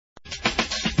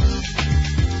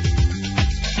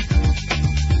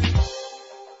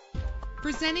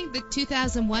Presenting the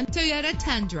 2001 Toyota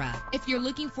Tundra. If you're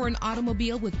looking for an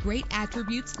automobile with great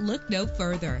attributes, look no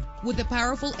further. With a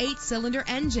powerful 8-cylinder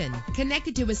engine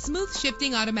connected to a smooth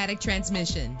shifting automatic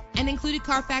transmission, an included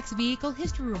Carfax Vehicle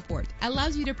History Report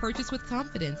allows you to purchase with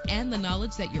confidence and the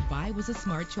knowledge that your buy was a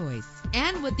smart choice.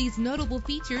 And with these notable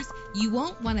features, you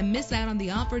won't want to miss out on the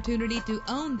opportunity to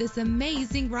own this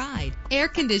amazing ride. Air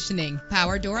conditioning,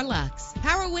 power door locks,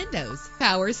 power windows,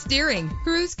 power steering,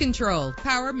 cruise control,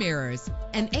 power mirrors,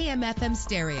 an AM/FM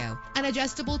stereo, an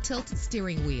adjustable tilt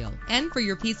steering wheel. And for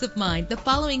your peace of mind, the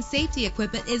following safety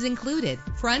equipment is included: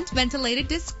 front ventilated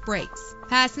disc brakes,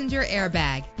 passenger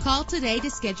airbag. Call today to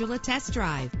schedule a test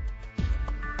drive.